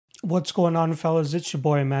What's going on, fellas? It's your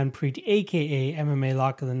boy Manpreet, aka MMA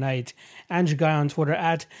Lock of the Night, and your guy on Twitter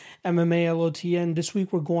at MMALOTN. This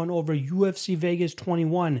week we're going over UFC Vegas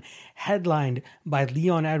 21, headlined by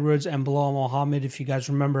Leon Edwards and Bilal Muhammad. If you guys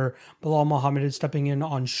remember, Bilal Muhammad is stepping in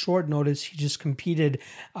on short notice. He just competed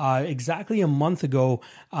exactly a month ago,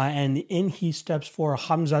 and in he steps for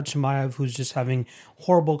Khamzat Chimaev, who's just having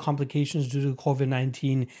horrible complications due to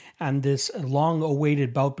COVID-19, and this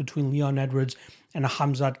long-awaited bout between Leon Edwards and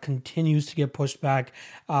Khamzat continues to get pushed back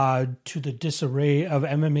to the disarray of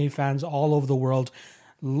MMA fans all over the world.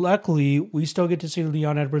 Luckily, we still get to see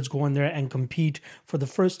Leon Edwards go in there and compete for the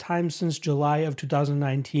first time since July of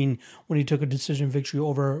 2019 when he took a decision victory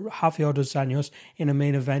over Rafael dos Anjos in a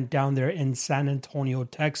main event down there in San Antonio,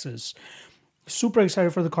 Texas. Super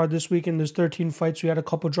excited for the card this weekend. There's 13 fights. We had a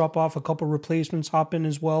couple drop off, a couple replacements hop in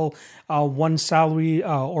as well. One salary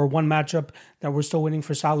or one matchup that we're still waiting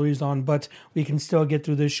for salaries on, but we can still get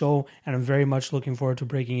through this show, and I'm very much looking forward to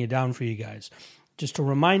breaking it down for you guys. Just a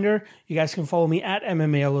reminder, you guys can follow me at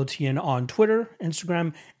MMALOTN on Twitter,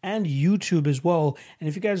 Instagram, and YouTube as well. And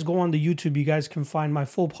if you guys go on the YouTube, you guys can find my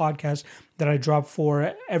full podcast that I drop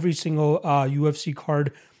for every single UFC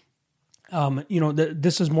card.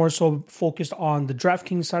 This is more so focused on the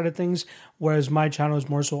DraftKings side of things, whereas my channel is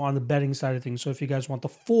more so on the betting side of things. So if you guys want the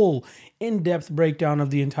full in-depth breakdown of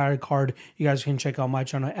the entire card, you guys can check out my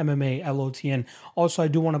channel, MMA LOTN. Also, I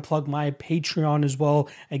do want to plug my Patreon as well.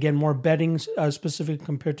 Again, more betting specific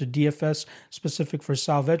compared to DFS, specific for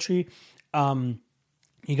Sal Vetri.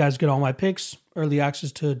 You guys get all my picks, early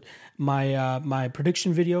access to my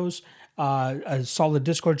prediction videos, a solid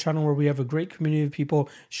Discord channel where we have a great community of people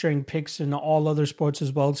sharing picks in all other sports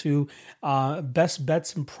as well too. Best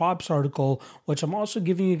bets and props article, which I'm also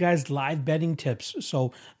giving you guys live betting tips.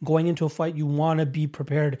 So going into a fight, you want to be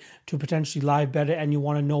prepared to potentially live bet it, and you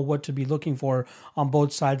want to know what to be looking for on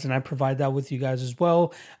both sides, and I provide that with you guys as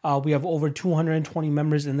well. We have over 220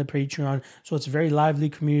 members in the Patreon, so it's a very lively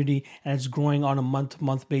community, and it's growing on a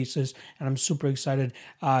month-to-month basis, and I'm super excited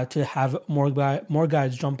to have more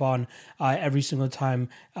guys jump on every single time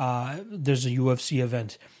there's a UFC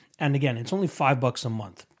event. And again, it's only $5 a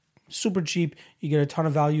month. Super cheap. You get a ton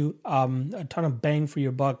of value, a ton of bang for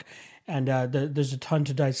your buck, and there's a ton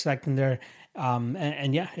to dissect in there.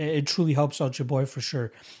 And yeah, it truly helps out your boy for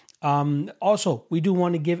sure. Also, we do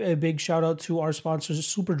want to give a big shout out to our sponsors,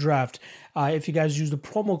 SuperDraft. If you guys use the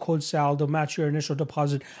promo code SAL, they'll match your initial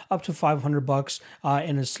deposit up to $500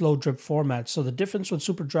 in a slow drip format. So the difference with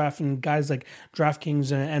SuperDraft and guys like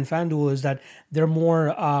DraftKings and FanDuel is that they're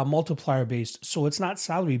more multiplier based. So it's not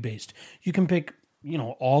salary based. You can pick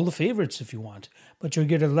all the favorites if you want, but you'll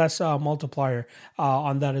get a less multiplier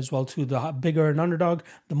on that as well too. The bigger an underdog,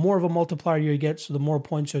 the more of a multiplier you get, so the more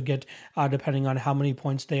points you'll get depending on how many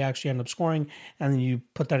points they actually end up scoring, and then you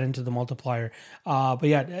put that into the multiplier. But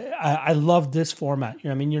yeah, I love this format.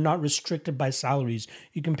 You're not restricted by salaries.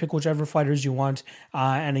 You can pick whichever fighters you want,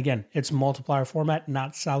 and again, it's multiplier format,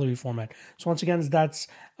 not salary format. So once again, that's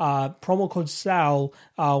promo code SAL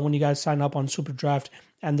when you guys sign up on SuperDraft,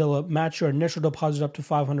 and they'll match your initial deposit up to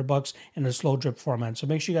 $500 in a slow drip format. So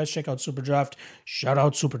make sure you guys check out SuperDraft. Shout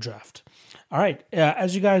out SuperDraft. All right,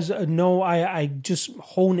 as you guys know, I just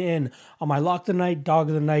hone in on my Lock of the Night, Dog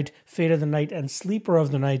of the Night, Fate of the Night, and Sleeper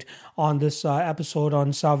of the Night on this episode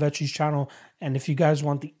on Sal Vetri's channel. And if you guys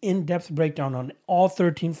want the in-depth breakdown on all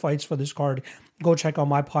 13 fights for this card, go check out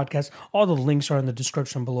my podcast. All the links are in the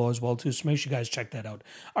description below as well too, so make sure you guys check that out.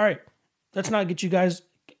 All right, let's not get you guys,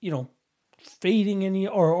 fading any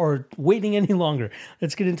or waiting any longer.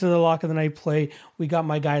 Let's get into the Lock of the Night play. We got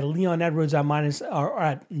my guy Leon Edwards at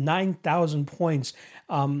at 9,000 points.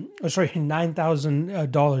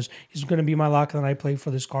 $9,000. He's going to be my Lock of the Night play for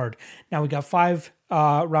this card. Now we got 5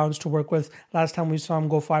 rounds to work with. Last time we saw him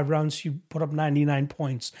go 5 rounds, he put up 99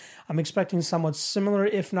 points. I'm expecting somewhat similar,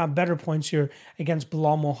 if not better, points here against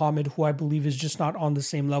Bilal Muhammad, who I believe is just not on the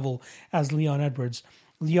same level as Leon Edwards.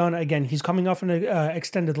 Leon, again, he's coming off an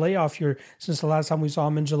extended layoff here since the last time we saw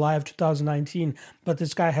him in July of 2019, but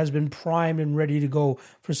this guy has been primed and ready to go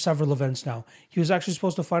for several events now. He was actually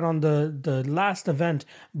supposed to fight on the last event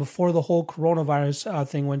before the whole coronavirus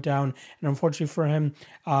thing went down, and unfortunately for him,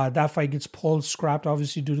 that fight gets scrapped,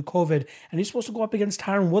 obviously due to COVID, and he's supposed to go up against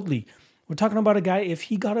Tyron Woodley. We're talking about a guy, if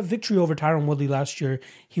he got a victory over Tyron Woodley last year,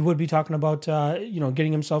 he would be talking about,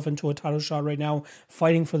 getting himself into a title shot right now,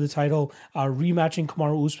 fighting for the title, rematching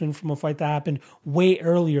Kamaru Usman from a fight that happened way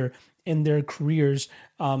earlier in their careers.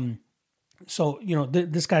 So,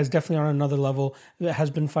 this guy's definitely on another level. Has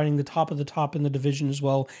been fighting the top of the top in the division as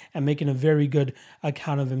well and making a very good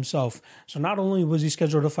account of himself. So not only was he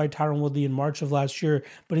scheduled to fight Tyron Woodley in March of last year,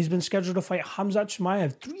 but he's been scheduled to fight Khamzat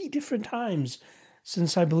Chimaev 3 different times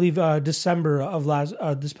since I believe December of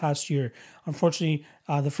this past year. Unfortunately,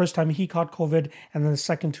 the first time he caught COVID, and then the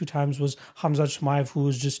second 2 times was Khamzat Chimaev, who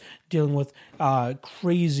was just dealing with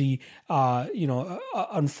crazy,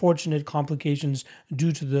 unfortunate complications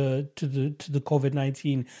due to the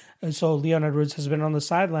COVID-19. And so Leon Edwards has been on the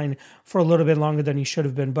sideline for a little bit longer than he should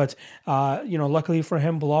have been. But luckily for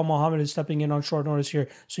him, Bilal Muhammad is stepping in on short notice here,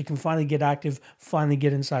 so he can finally get active, finally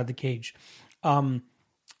get inside the cage.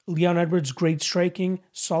 Leon Edwards, great striking,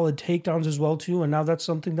 solid takedowns as well too, and now that's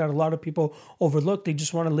something that a lot of people overlook. They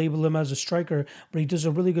just want to label him as a striker, but he does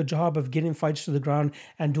a really good job of getting fights to the ground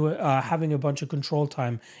and having a bunch of control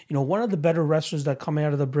time. One of the better wrestlers that come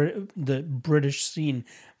out of the British scene.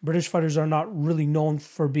 British fighters are not really known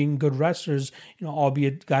for being good wrestlers,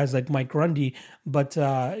 albeit guys like Mike Grundy. But,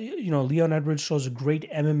 Leon Edwards shows a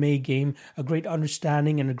great MMA game, a great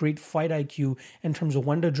understanding, and a great fight IQ in terms of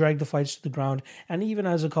when to drag the fights to the ground, and even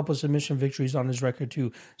has a couple of submission victories on his record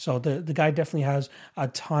too. So the guy definitely has a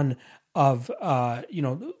ton of,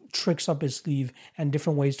 tricks up his sleeve and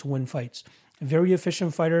different ways to win fights. Very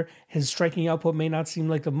efficient fighter. His striking output may not seem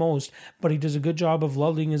like the most, but he does a good job of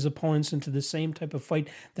lulling his opponents into the same type of fight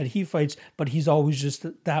that he fights, but he's always just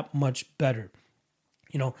that much better.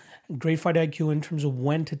 Great fight IQ in terms of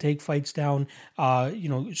when to take fights down,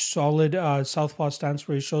 solid southpaw stance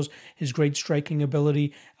where he shows his great striking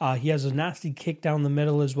ability. He has a nasty kick down the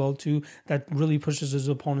middle as well too that really pushes his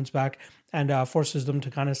opponents back and forces them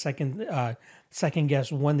to kind of second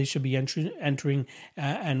guess when they should be entering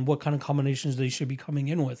and what kind of combinations they should be coming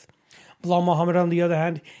in with. Bilal Muhammad, on the other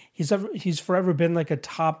hand, he's forever been like a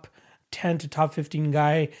top 10 to top 15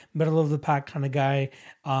 guy, middle of the pack kind of guy.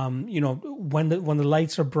 When the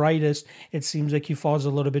lights are brightest, it seems like he falls a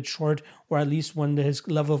little bit short, or at least when his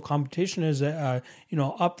level of competition is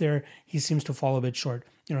up there, he seems to fall a bit short.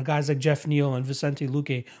 Guys like Jeff Neal and Vicente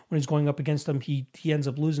Luque, when he's going up against them, he ends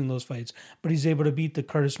up losing those fights. But he's able to beat the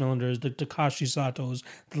Curtis Millenders, the Takashi Satos,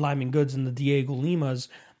 the Lyman Goods, and the Diego Limas.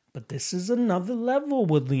 But this is another level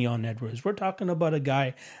with Leon Edwards. We're talking about a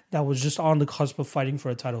guy that was just on the cusp of fighting for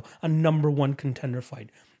a title, a number 1 contender fight.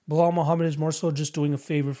 Bilal Muhammad is more so just doing a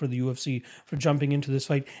favor for the UFC for jumping into this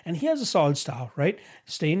fight. And he has a solid style, right?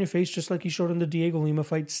 Stay in your face just like he showed in the Diego Lima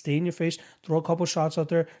fight. Stay in your face, throw a couple shots out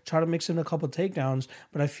there, try to mix in a couple takedowns.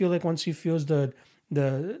 But I feel like once he feels the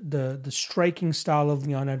striking style of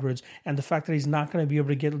Leon Edwards and the fact that he's not going to be able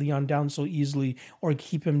to get Leon down so easily or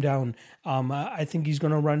keep him down, I think he's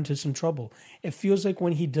going to run into some trouble. It feels like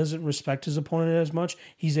when he doesn't respect his opponent as much,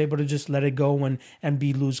 he's able to just let it go and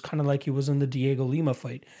be loose, kind of like he was in the Diego Lima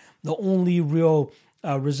fight. The only real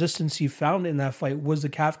resistance he found in that fight was the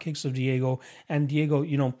calf kicks of Diego. And Diego,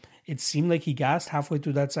 it seemed like he gassed halfway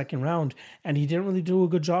through that second round, and he didn't really do a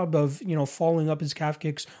good job of, following up his calf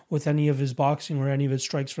kicks with any of his boxing or any of his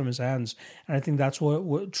strikes from his hands. And I think that's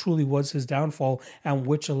what truly was his downfall, and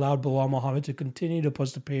which allowed Bilal Muhammad to continue to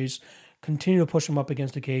push the pace, continue to push him up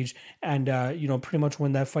against the cage, and, pretty much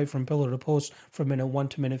win that fight from pillar to post from minute 1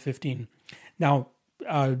 to minute 15. Now,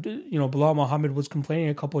 Bilal Muhammad was complaining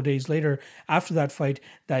a couple of days later after that fight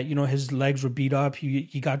that, his legs were beat up.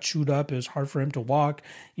 He got chewed up. It was hard for him to walk.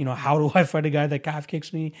 How do I fight a guy that calf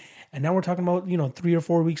kicks me? And now we're talking about, 3 or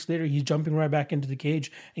 4 weeks later, he's jumping right back into the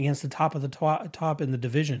cage against the top of the top in the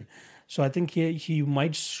division. So I think he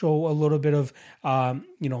might show a little bit of,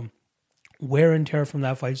 wear and tear from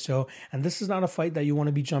that fight still. And this is not a fight that you want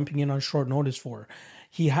to be jumping in on short notice for.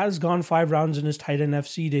 He has gone 5 rounds in his Titan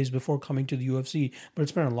FC days before coming to the UFC, but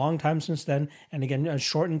it's been a long time since then. And again, a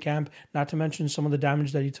shortened camp, not to mention some of the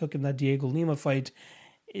damage that he took in that Diego Lima fight.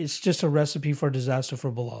 It's just a recipe for disaster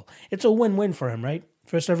for Bilal. It's a win-win for him, right?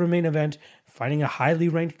 First ever main event, fighting a highly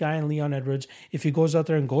ranked guy in Leon Edwards. If he goes out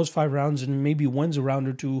there and goes 5 rounds and maybe wins a round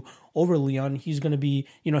or 2 over Leon, he's going to be,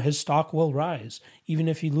 his stock will rise, even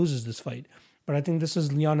if he loses this fight. But I think this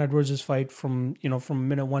is Leon Edwards' fight from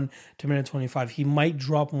minute 1 to minute 25. He might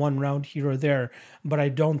drop 1 round here or there, but I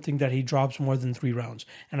don't think that he drops more than 3 rounds.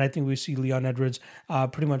 And I think we see Leon Edwards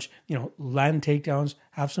pretty much, land takedowns,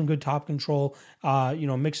 have some good top control,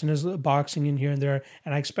 mixing his boxing in here and there.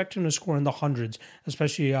 And I expect him to score in the hundreds,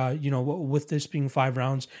 especially, with this being 5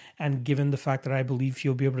 rounds. And given the fact that I believe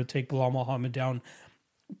he'll be able to take Bilal Muhammad down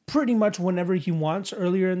pretty much whenever he wants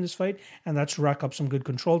earlier in this fight, and that's to rack up some good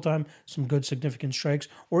control time, some good significant strikes,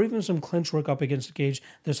 or even some clinch work up against the cage.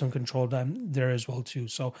 There's some control time there as well too.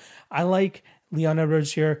 So I like Leon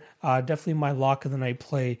Edwards here. Definitely my lock of the night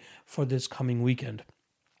play for this coming weekend.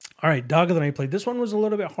 All right, dog of the night play. This one was a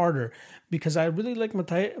little bit harder because I really like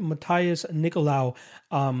Matthias Nicolau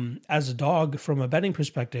as a dog from a betting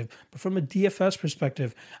perspective, but from a DFS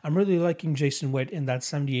perspective, I'm really liking Jason Witt in that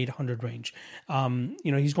 7,800 range.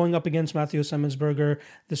 He's going up against Matthew Semmelsberger.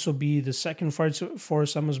 This will be the second fight for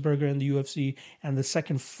Semmelsberger in the UFC and the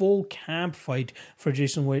second full camp fight for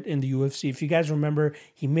Jason Witt in the UFC. If you guys remember,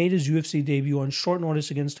 he made his UFC debut on short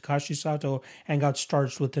notice against Takashi Sato and got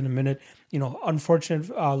starched within a minute. Unfortunate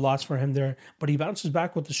loss for him there, but he bounces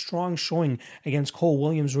back with a strong showing against Cole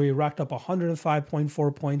Williams, where he racked up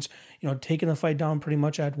 105.4 points, taking the fight down pretty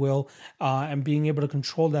much at will, and being able to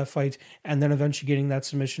control that fight, and then eventually getting that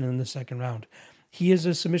submission in the second round. He is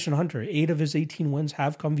a submission hunter. 8 of his 18 wins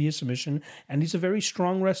have come via submission, and he's a very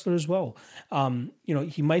strong wrestler as well.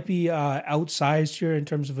 He might be outsized here in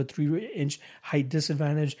terms of a 3-inch height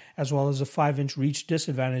disadvantage as well as a 5-inch reach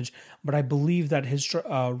disadvantage, but I believe that his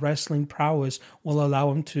wrestling prowess will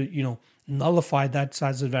allow him to, nullify that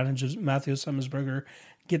size advantage of Matthew Semmelsberger,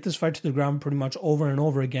 get this fight to the ground pretty much over and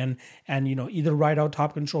over again, and either ride out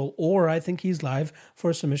top control, or I think he's live for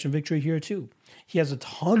a submission victory here too. He has a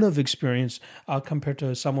ton of experience compared to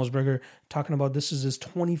Semmelsberger. Talking about this is his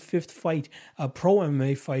 25th fight, a pro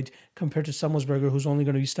MMA fight, compared to Semmelsberger, who's only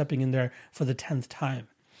going to be stepping in there for the 10th time.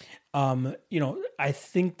 I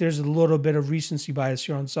think there's a little bit of recency bias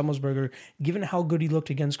here on Semmelsberger, given how good he looked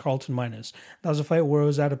against Carlton Minus. That was a fight where it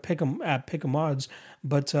was at pick'em odds,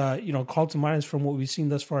 but Carlton Minus, from what we've seen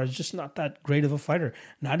thus far, is just not that great of a fighter.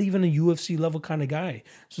 Not even a UFC level kind of guy.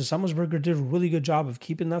 So Semmelsberger did a really good job of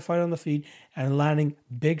keeping that fight on the feet and landing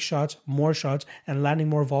big shots, more shots, and landing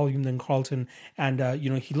more volume than Carlton. And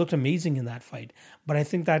he looked amazing in that fight. But I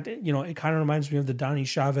think that it kind of reminds me of the Donny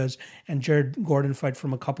Chavez and Jared Gordon fight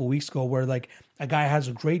from a couple weeks ago, where like a guy has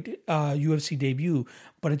a great UFC debut,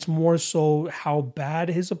 but it's more so how bad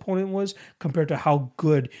his opponent was compared to how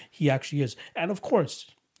good he actually is. And of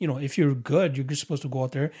course, if you're good, you're just supposed to go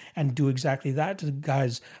out there and do exactly that to the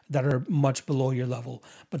guys that are much below your level.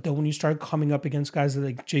 But then when you start coming up against guys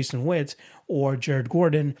like Jason Witt or Jared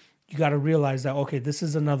Gordon, you got to realize that, okay, this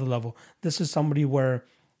is another level. This is somebody where,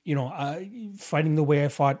 fighting the way I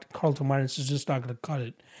fought Carlton Minus is just not going to cut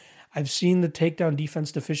it. I've seen the takedown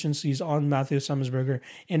defense deficiencies on Matthew Semmelsberger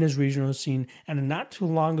in his regional scene, and not too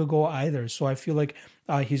long ago either. So I feel like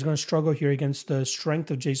he's going to struggle here against the strength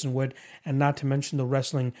of Jason Witt, and not to mention the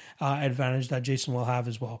wrestling advantage that Jason will have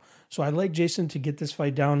as well. So I like Jason to get this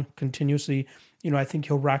fight down continuously. I think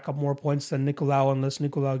he'll rack up more points than Nicolau, unless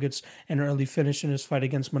Nicolau gets an early finish in his fight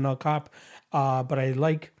against Manel Kape. But I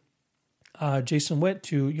like Jason Witt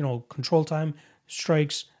to, control time,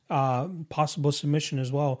 strikes, possible submission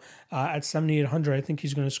as well. At 7,800, I think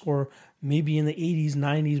he's going to score maybe in the 80s,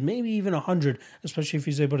 90s, maybe even 100, especially if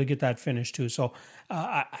he's able to get that finish too. So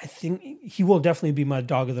I think he will definitely be my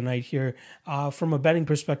dog of the night here. From a betting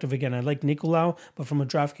perspective, again, I like Nicolau, but from a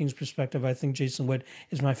DraftKings perspective, I think Jason Witt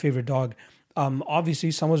is my favorite dog. Obviously,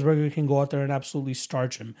 Semmelsberger can go out there and absolutely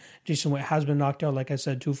starch him. Jason Witt has been knocked out, like I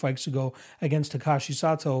said, 2 fights ago against Takashi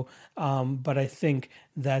Sato. But I think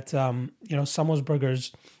that,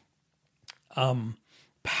 Semmelsberger's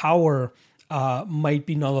power might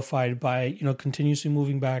be nullified by, continuously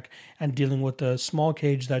moving back and dealing with the small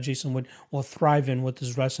cage that Jason will thrive in with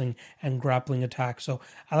his wrestling and grappling attack. So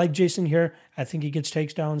I like Jason here. I think he gets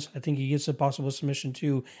takedowns. I think he gets a possible submission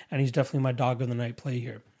too. And he's definitely my dog of the night play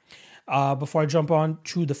here. Before I jump on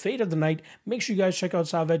to the fate of the night, make sure you guys check out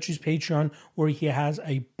Sal Vettri's Patreon, where he has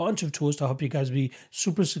a bunch of tools to help you guys be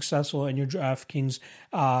super successful in your DraftKings,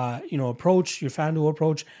 approach, your FanDuel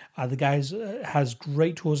approach. The guys has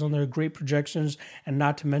great tools on there, great projections, and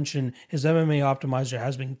not to mention his MMA optimizer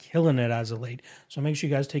has been killing it as of late. So make sure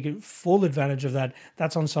you guys take full advantage of that.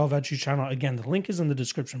 That's on Sal Vettri's channel. Again, the link is in the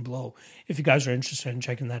description below if you guys are interested in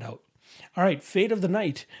checking that out. All right, fate of the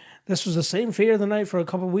night. This was the same fate of the night for a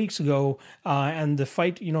couple of weeks ago, and the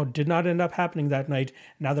fight, did not end up happening that night.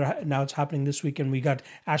 Now it's happening this weekend. We got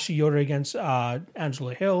Ashley Yoder against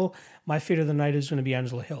Angela Hill. My fate of the night is going to be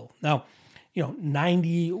Angela Hill. Now,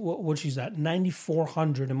 90, what she's at,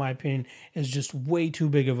 9,400 in my opinion is just way too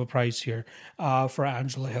big of a price here for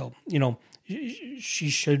Angela Hill. She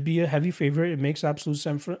should be a heavy favorite. It makes absolute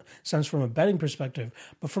sense from a betting perspective.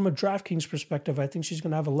 But from a DraftKings perspective, I think she's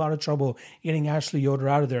going to have a lot of trouble getting Ashley Yoder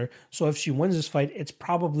out of there. So if she wins this fight, it's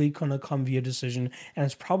probably going to come via decision, and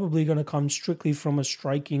it's probably going to come strictly from a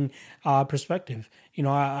striking perspective.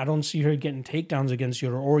 I don't see her getting takedowns against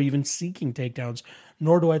Yoder or even seeking takedowns,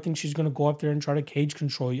 nor do I think she's going to go up there and try to cage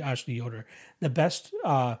control Ashley Yoder. The best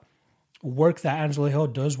work that Angela Hill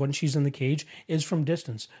does when she's in the cage is from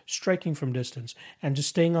distance, striking from distance, and just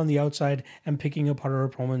staying on the outside and picking apart her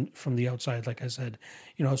opponent from the outside, like I said.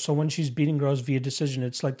 So when she's beating girls via decision,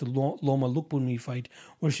 it's like the Loma Lukbuni fight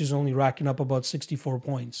where she's only racking up about 64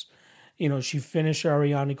 points. She finished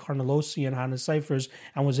Ariane Carnelosi and Hannah Cyphers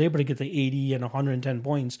and was able to get the 80 and 110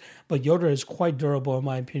 points. But Yoder is quite durable, in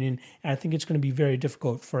my opinion, and I think it's going to be very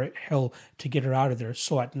difficult for Hill to get her out of there.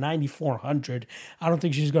 So at 9,400, I don't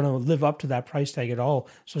think she's going to live up to that price tag at all.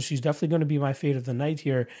 So she's definitely going to be my fate of the night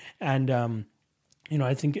here. And,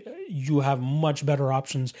 I think you have much better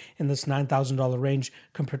options in this $9,000 range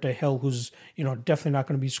compared to Hill, who's, definitely not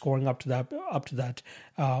going to be scoring up to that,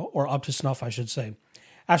 or up to snuff, I should say.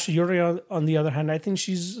 Ashley Yuri, on the other hand, I think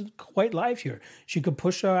she's quite live here. She could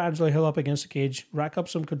push Angela Hill up against the cage, rack up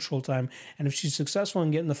some control time, and if she's successful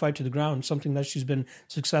in getting the fight to the ground, something that she's been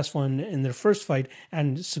successful in their first fight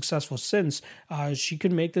and successful since, she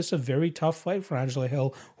could make this a very tough fight for Angela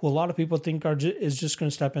Hill, who a lot of people think is just going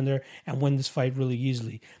to step in there and win this fight really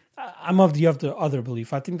easily. I'm of the other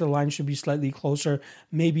belief. I think the line should be slightly closer,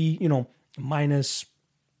 maybe, minus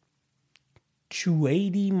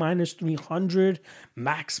 280, minus 300,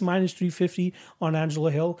 max minus 350 on Angela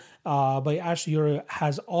Hill. But Ashley Yura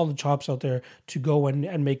has all the chops out there to go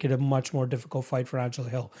and make it a much more difficult fight for Angela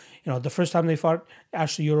Hill. The first time they fought,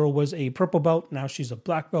 Ashley Yura was a purple belt. Now she's a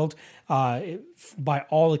black belt. By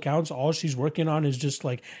all accounts, all she's working on is just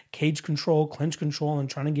like cage control, clinch control, and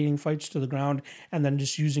trying to getting fights to the ground, and then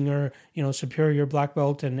just using her, superior black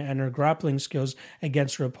belt and her grappling skills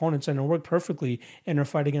against her opponents. And it worked perfectly in her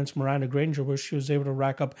fight against Miranda Granger, where she was able to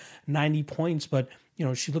rack up 90 points, but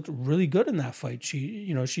she looked really good in that fight.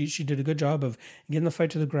 She did a good job of getting the fight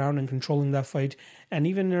to the ground and controlling that fight. And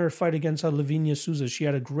even in her fight against Lavinia Souza, she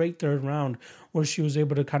had a great third round where she was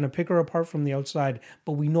able to kind of pick her apart from the outside.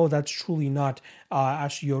 But we know that's truly not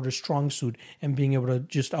Ashley Yoder's strong suit and being able to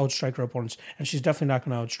just outstrike her opponents. And she's definitely not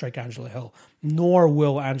going to outstrike Angela Hill. Nor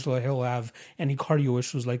will Angela Hill have any cardio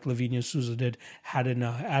issues like Lavinia Souza had in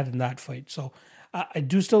that fight. So I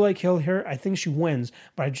do still like Hill here. I think she wins,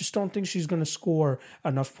 but I just don't think she's going to score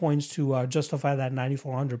enough points to justify that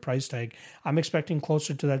 9,400 price tag. I'm expecting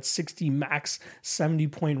closer to that 60 max 70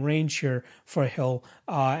 point range here for Hill,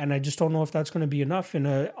 and I just don't know if that's going to be enough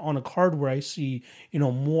on a card where I see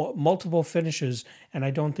multiple finishes, and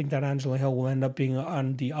I don't think that Angela Hill will end up being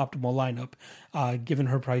on the optimal lineup, given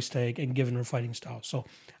her price tag and given her fighting style. So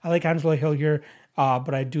I like Angela Hill here,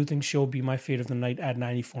 but I do think she'll be my fate of the night at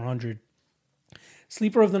 9,400.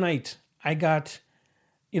 Sleeper of the night, I got,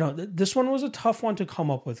 this one was a tough one to come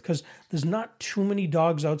up with because there's not too many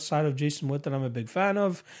dogs outside of Jason Witt that I'm a big fan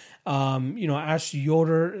of. Ashley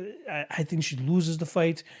Yoder, I think she loses the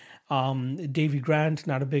fight. Davy Grant,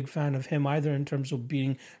 not a big fan of him either in terms of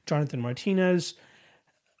beating Jonathan Martinez.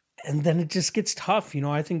 And then it just gets tough.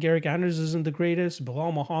 I think Eric Anders isn't the greatest.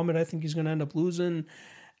 Bilal Muhammad, I think he's going to end up losing.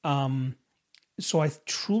 So I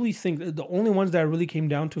truly think that the only ones that really came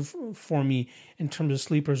down to for me in terms of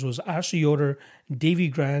sleepers was Ashley Yoder, Davy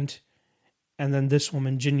Grant, and then this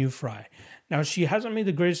woman, Jinyu Fry. Now, she hasn't made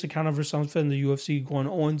the greatest account of herself in the UFC, going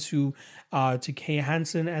on to Kay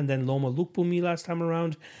Hansen and then Loma Lukbumi last time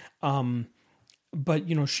around. But,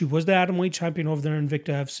 she was the atomweight champion over there in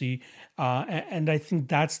Invicta FC. And I think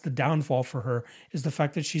that's the downfall for her, is the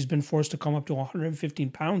fact that she's been forced to come up to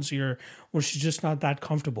 115 pounds here, where she's just not that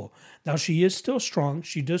comfortable. Now, she is still strong.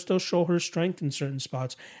 She does still show her strength in certain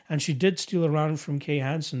spots. And she did steal a round from Kay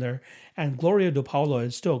Hansen there. And Gloria De Paula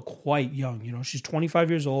is still quite young. She's 25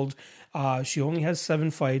 years old. She only has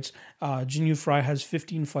 7 fights. Jinyu Fry has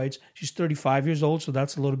 15 fights. She's 35 years old, so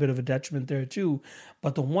that's a little bit of a detriment there too.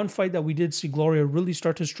 But the one fight that we did see Gloria really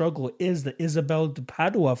start to struggle is the Isabel de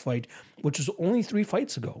Padua fight, which was only 3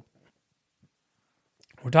 fights ago.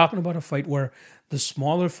 We're talking about a fight where the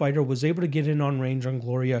smaller fighter was able to get in on range on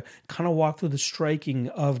Gloria, kind of walk through the striking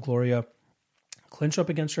of Gloria, clinch up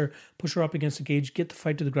against her, push her up against the cage, get the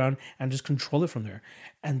fight to the ground, and just control it from there.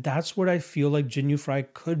 And that's what I feel like Jinyu Fry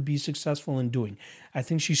could be successful in doing. I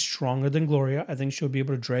think she's stronger than Gloria. I think she'll be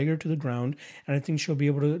able to drag her to the ground, and I think she'll be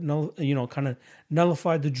able to, kind of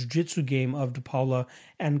nullify the jiu-jitsu game of De Paula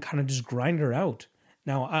and kind of just grind her out.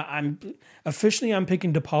 Now, I'm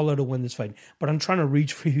picking De Paula to win this fight, but I'm trying to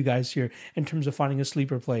reach for you guys here in terms of finding a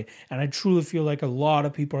sleeper play. And I truly feel like a lot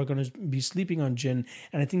of people are going to be sleeping on Jin,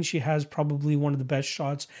 and I think she has probably one of the best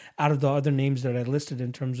shots out of the other names that I listed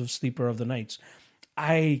in terms of sleeper of the nights.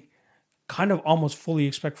 I kind of almost fully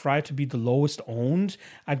expect Fry to be the lowest owned.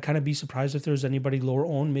 I'd kind of be surprised if there's anybody lower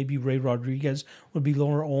owned. Maybe Ray Rodriguez would be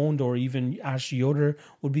lower owned, or even Ashley Yoder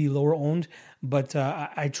would be lower owned. But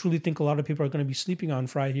I truly think a lot of people are going to be sleeping on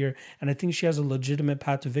Fry here, and I think she has a legitimate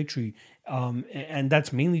path to victory. And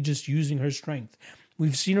that's mainly just using her strength.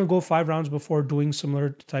 We've seen her go 5 rounds before doing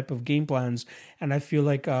similar type of game plans, and I feel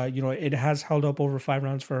like it has held up over 5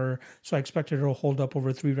 rounds for her. So I expected her to hold up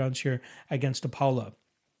over 3 rounds here against DePaula.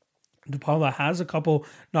 DePaula has a couple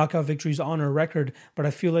knockout victories on her record, but I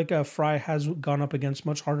feel like Fry has gone up against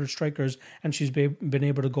much harder strikers, and she's been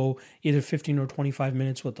able to go either 15 or 25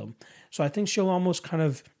 minutes with them. So I think she'll almost kind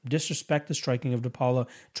of disrespect the striking of DePaula,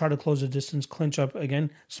 try to close the distance, clinch up again,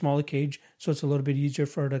 smaller cage, so it's a little bit easier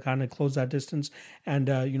for her to kind of close that distance and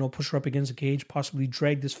push her up against the cage, possibly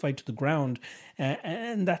drag this fight to the ground,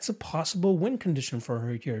 and that's a possible win condition for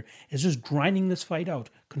her here. Is just grinding this fight out,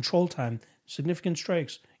 control time, significant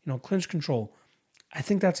strikes, clinch control. I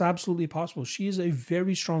think that's absolutely possible. She is a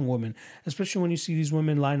very strong woman, especially when you see these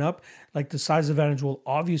women line up. Like, the size advantage will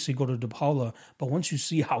obviously go to DePaula, but once you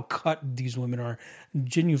see how cut these women are,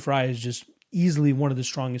 Jinh Yu Fry is just easily one of the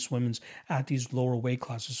strongest women at these lower weight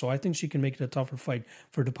classes. So I think she can make it a tougher fight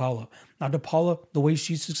for DePaula. Now, DePaula, the way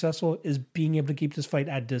she's successful is being able to keep this fight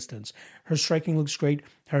at distance. Her striking looks great.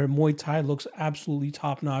 Her Muay Thai looks absolutely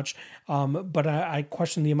top-notch. But I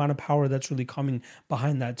question the amount of power that's really coming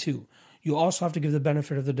behind that too. You also have to give the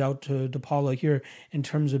benefit of the doubt to DePaula here in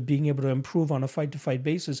terms of being able to improve on a fight-to-fight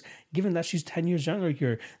basis, given that she's 10 years younger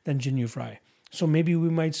here than Jinh Yu Fry. So maybe we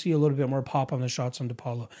might see a little bit more pop on the shots on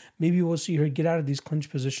DePaula. Maybe we'll see her get out of these clinch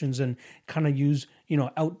positions and kind of use,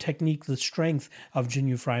 out-technique the strength of Jinh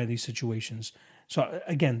Yu Fry in these situations. So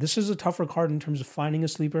again, this is a tougher card in terms of finding a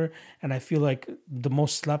sleeper, and I feel like the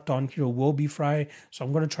most slept on here will be Fry. So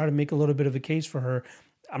I'm going to try to make a little bit of a case for her.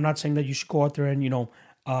 I'm not saying that you should go out there and,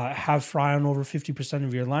 have Fry on over 50%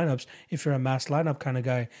 of your lineups if you're a mass lineup kind of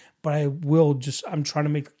guy. But I'm trying to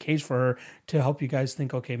make the case for her to help you guys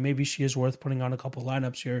think, okay, maybe she is worth putting on a couple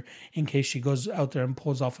lineups here in case she goes out there and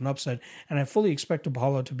pulls off an upset. And I fully expect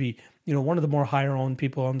DePaula to be, one of the more higher owned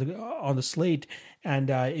people on the slate.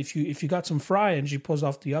 And if you got some Fry and she pulls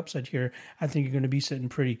off the upset here, I think you're going to be sitting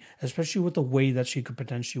pretty, especially with the way that she could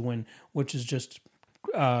potentially win, which is just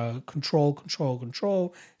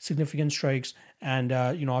control, significant strikes, and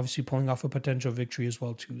obviously pulling off a potential victory as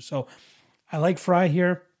well too. So I like Fry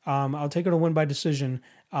here. I'll take her to win by decision.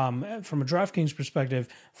 From a DraftKings perspective,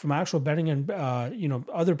 from actual betting and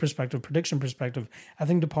other perspective, prediction perspective, I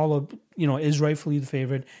think DePaula is rightfully the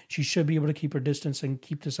favorite. She should be able to keep her distance and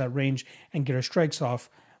keep this at range and get her strikes off.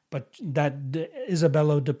 But that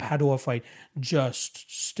Isabella de Padua fight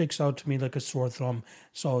just sticks out to me like a sore thumb.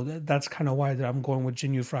 So that's kind of why I'm going with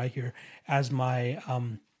Jinh Yu Fry here as my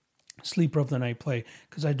sleeper of the night play,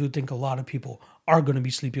 because I do think a lot of people are going to be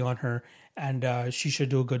sleeping on her, and she should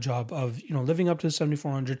do a good job of living up to the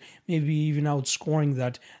 7,400, maybe even outscoring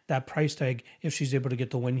that price tag if she's able to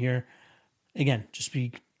get the win here. Again, just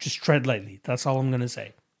tread lightly. That's all I'm going to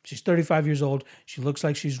say. She's 35 years old. She looks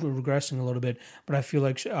like she's regressing a little bit, but I feel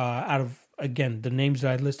like out of, again, the names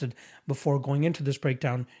that I listed before going into this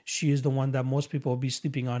breakdown, she is the one that most people will be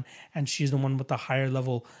sleeping on, and she's the one with the higher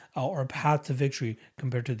level or path to victory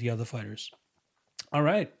compared to the other fighters. All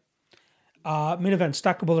right. Main event,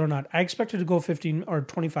 stackable or not. I expected to go 15 or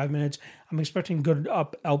 25 minutes. I'm expecting good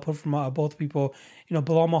output from both people.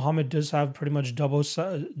 Bilal Muhammad does have pretty much double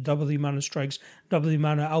the amount of strikes, double the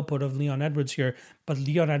amount of output of Leon Edwards here. But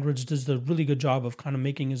Leon Edwards does a really good job of kind of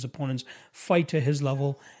making his opponents fight to his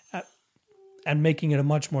level and making it a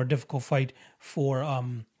much more difficult fight for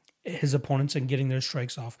his opponents and getting their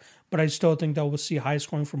strikes off. But I still think that we'll see high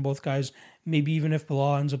scoring from both guys. Maybe even if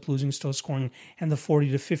Bilal ends up losing, still scoring in the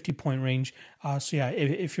 40 to 50 point range. So yeah,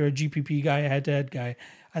 if you're a GPP guy, a head-to-head guy,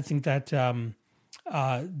 I think that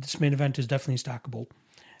this main event is definitely stackable.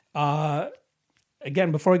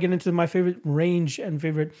 Again, before I get into my favorite range and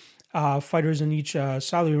favorite fighters in each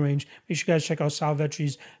salary range, make sure you guys check out Sal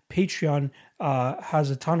Vetri's Patreon.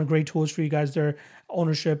 Has a ton of great tools for you guys there.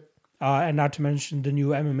 Ownership, and not to mention the new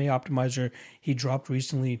MMA optimizer he dropped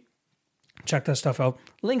recently. Check that stuff out.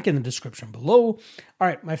 Link in the description below. All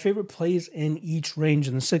right, my favorite plays in each range.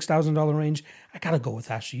 In the $6,000 range, I gotta go with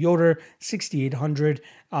Ashley Yoder, 6,800.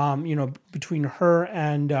 Between her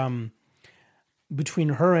and her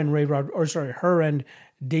and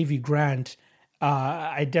Davy Grant,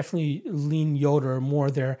 I definitely lean Yoder more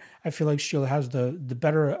there. I feel like she has the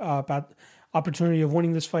better opportunity of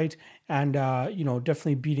winning this fight, and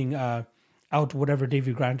definitely beating out whatever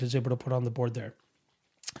Davy Grant is able to put on the board there.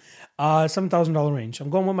 $7,000 range. I'm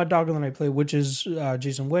going with my dog of the night play, which is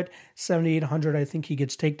Jason Witt, 7,800. I think he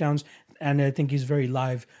gets takedowns. and I think he's very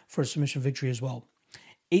live for a submission victory as well.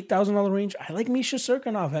 $8,000 range, I like Misha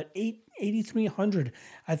Cirkunov at 8,300.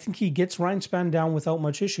 I think he gets Ryan Spann down without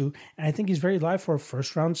much issue, and I think he's very live for a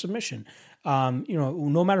first-round submission.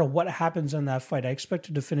 No matter what happens in that fight, I expect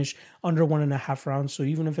it to finish under 1.5 rounds. So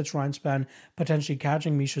even if it's Ryan Spann potentially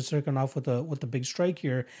catching Misha Cirkunov with the big strike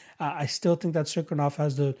here, I still think that Cirkunov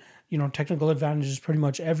has the technical advantages pretty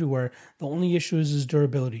much everywhere. The only issue is his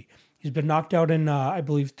durability. He's been knocked out in, I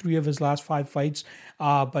believe, 3 of his last 5 fights,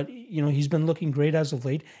 but he's been looking great as of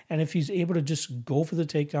late. And if he's able to just go for the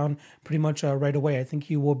takedown pretty much right away, I think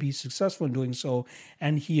he will be successful in doing so.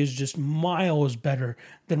 And he is just miles better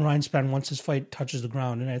than Ryan Spann once his fight touches the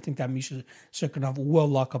ground. And I think that Misha Cirkunov will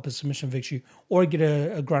lock up a submission victory or get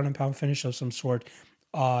a ground and pound finish of some sort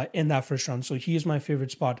in that first round. So he is my favorite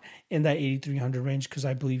spot in that 8,300 range because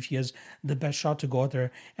I believe he has the best shot to go out there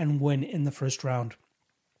and win in the first round.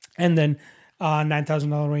 And then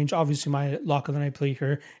 $9,000 range. Obviously, my lock of the night play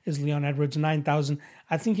here is Leon Edwards, 9,000.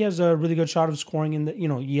 I think he has a really good shot of scoring in the,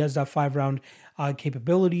 he has that 5-round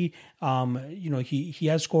capability. He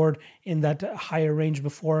has scored in that higher range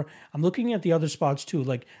before. I'm looking at the other spots too,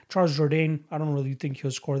 like Charles Jourdain. I don't really think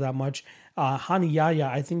he'll score that much. Hani Yahya,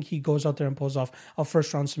 I think he goes out there and pulls off a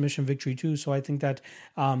first-round submission victory too. So I think that,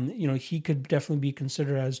 he could definitely be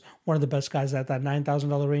considered as one of the best guys at that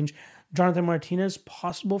 $9,000 range. Jonathan Martinez,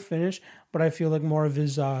 possible finish, but I feel like more of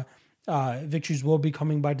his victories will be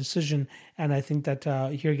coming by decision, and I think that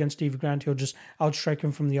here against David Grant, he'll just outstrike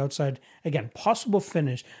him from the outside. Again, possible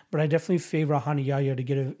finish, but I definitely favor Hani Yahya to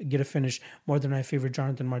get a finish more than I favor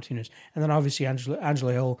Jonathan Martinez. And then obviously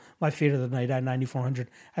Angela Hill, my fate of the night at 9,400.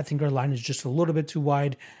 I think her line is just a little bit too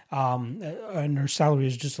wide, and her salary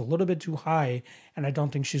is just a little bit too high, and I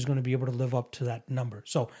don't think she's going to be able to live up to that number.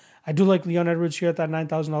 So I do like Leon Edwards here at that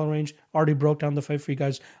 $9,000 range. Already broke down the fight for you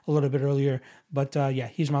guys a little bit earlier. But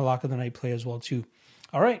he's my lock of the night play as well too.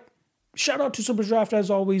 All right. Shout out to Super Draft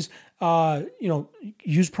as always.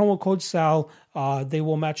 Use promo code SAL. They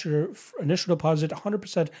will match your initial deposit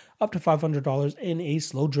 100% up to $500 in a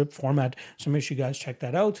slow drip format. So make sure you guys check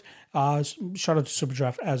that out. Shout out to Super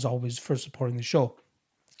Draft as always for supporting the show.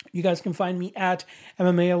 You guys can find me at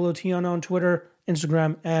MMALOT on Twitter,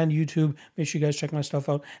 Instagram, and YouTube. Make sure you guys check my stuff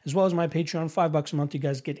out, as well as my Patreon, $5 a month. You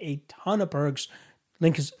guys get a ton of perks.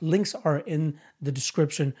 Links are in the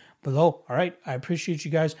description below. All right. I appreciate you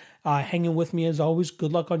guys hanging with me as always.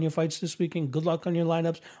 Good luck on your fights this weekend. Good luck on your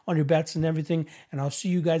lineups, on your bets and everything. And I'll see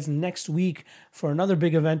you guys next week for another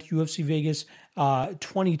big event, UFC Vegas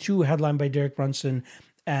 22, headlined by Derek Brunson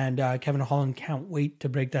and Kevin Holland. Can't wait to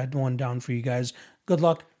break that one down for you guys. Good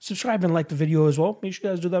luck. Subscribe and like the video as well. Make sure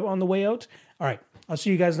you guys do that on the way out. All right. I'll see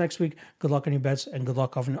you guys next week. Good luck on your bets and good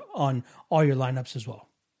luck on all your lineups as well.